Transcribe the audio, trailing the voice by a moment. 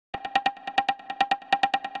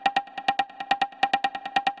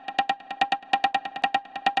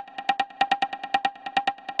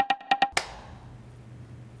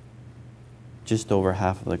just over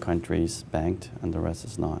half of the country is banked and the rest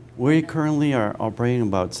is not. We currently are operating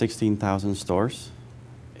about 16,000 stores,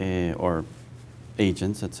 or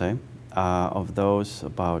agents, let's say. Of those,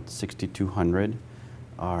 about 6,200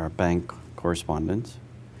 are bank correspondents.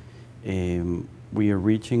 We are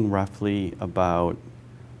reaching roughly about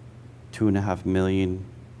 2.5 million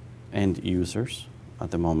end users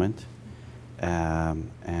at the moment,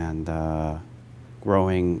 and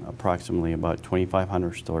growing approximately about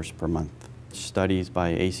 2,500 stores per month. Studies by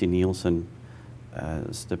AC Nielsen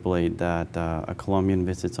stipulate that a Colombian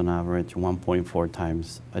visits on average 1.4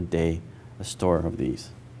 times a day a store of these.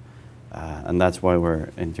 And that's why we're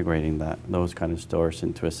integrating those kind of stores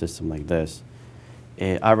into a system like this.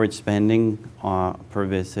 Average spending per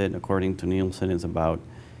visit, according to Nielsen, is about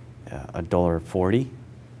 $1.40.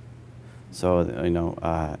 So,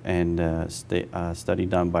 and a study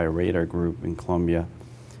done by Radar Group in Colombia,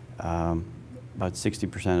 about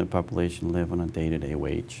 60% of the population live on a day-to-day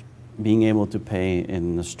wage. Being able to pay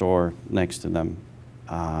in the store next to them,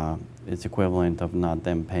 it's equivalent of not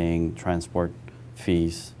them paying transport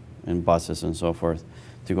fees and buses and so forth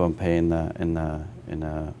to go and pay in a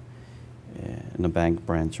bank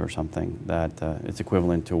branch or something. That it's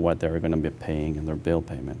equivalent to what they're going to be paying in their bill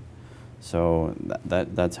payment. So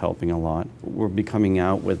that's helping a lot. We'll be coming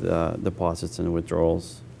out with deposits and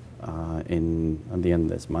withdrawals at the end of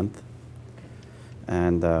this month.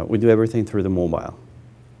 And we do everything through the mobile.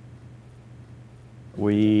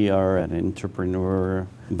 We are an entrepreneur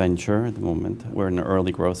venture at the moment. We're in an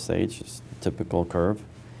early growth stage, it's a typical curve.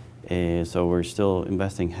 So we're still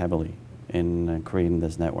investing heavily in creating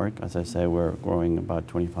this network. As I say, we're growing about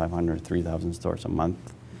 2,500, 3,000 stores a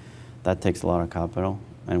month. That takes a lot of capital.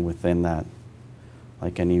 And within that,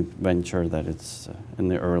 like any venture that it's in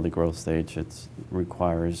the early growth stage, it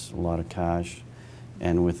requires a lot of cash.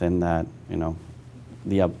 And within that,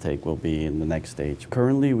 the uptake will be in the next stage.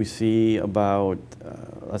 Currently, we see about,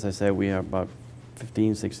 as I said, we have about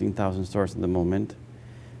 15,000, 16,000 stores at the moment.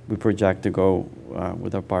 We project to go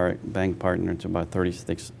with our bank partner to about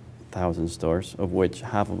 36,000 stores, of which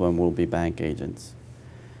half of them will be bank agents.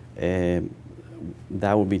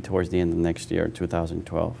 That will be towards the end of next year,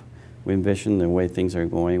 2012. We envision the way things are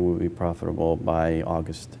going, we'll be profitable by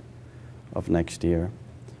August of next year.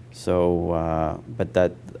 So, but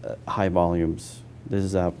that high volumes, this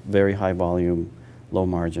is a very high volume, low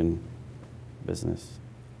margin business.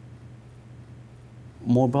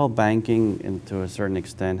 Mobile banking, and to a certain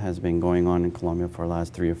extent, has been going on in Colombia for the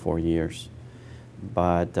last 3 or 4 years,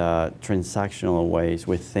 but transactional ways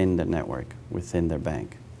within the network, within their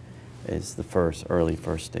bank, is the early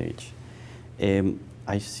first stage.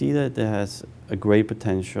 I see that it has a great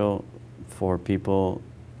potential for people,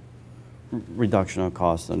 reduction of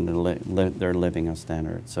costs and their living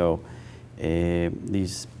standard. So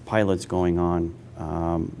these pilots going on,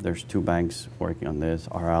 there's 2 banks working on this,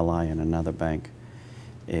 our ally and another bank,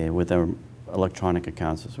 with their electronic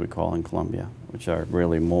accounts, as we call in Colombia, which are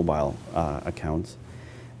really mobile accounts.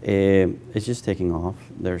 It's just taking off.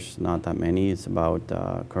 There's not that many. It's about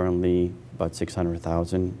currently about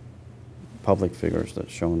 600,000 public figures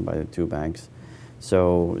that's shown by the 2 banks.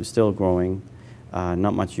 So it's still growing,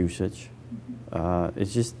 not much usage.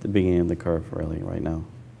 It's just the beginning of the curve really right now.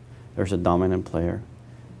 There's a dominant player,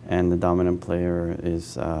 and the dominant player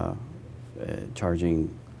is charging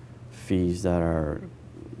fees that are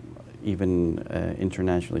even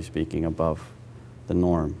internationally speaking above the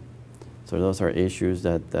norm. So those are issues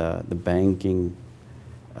that the banking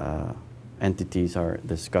entities are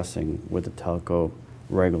discussing with the telco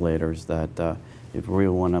regulators, that if we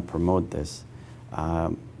want to promote this,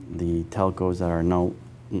 the telcos that are not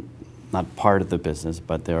part of the business,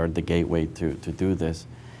 but they are the gateway to do this,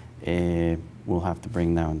 will have to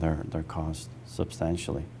bring down their cost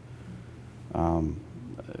substantially.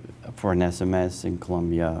 For an SMS in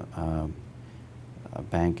Colombia, a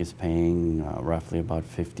bank is paying roughly about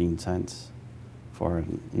 15 cents for a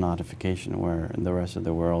notification, where in the rest of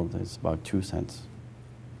the world it's about 2 cents.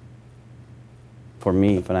 For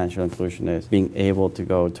me, financial inclusion is being able to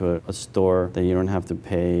go to a store that you don't have to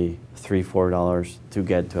pay $3, $4 to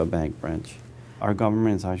get to a bank branch. Our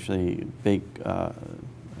government is actually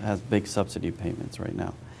has big subsidy payments right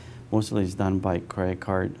now. Mostly it's done by credit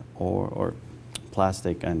card or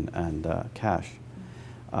plastic and cash.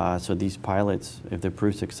 So these pilots, if they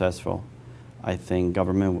prove successful, I think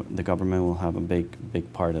the government will have a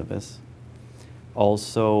big part of this.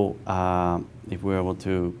 Also, if we're able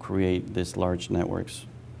to create these large networks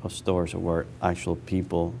of stores where actual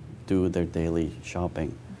people do their daily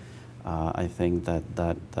shopping, I think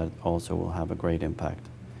that also will have a great impact.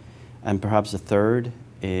 And perhaps the third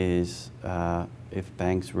is if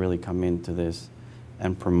banks really come into this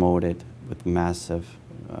and promote it with massive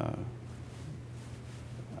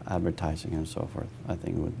advertising and so forth, I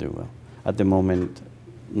think it would do well. At the moment,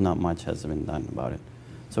 not much has been done about it.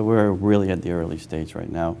 So we're really at the early stage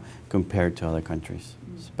right now compared to other countries,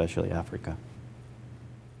 especially Africa.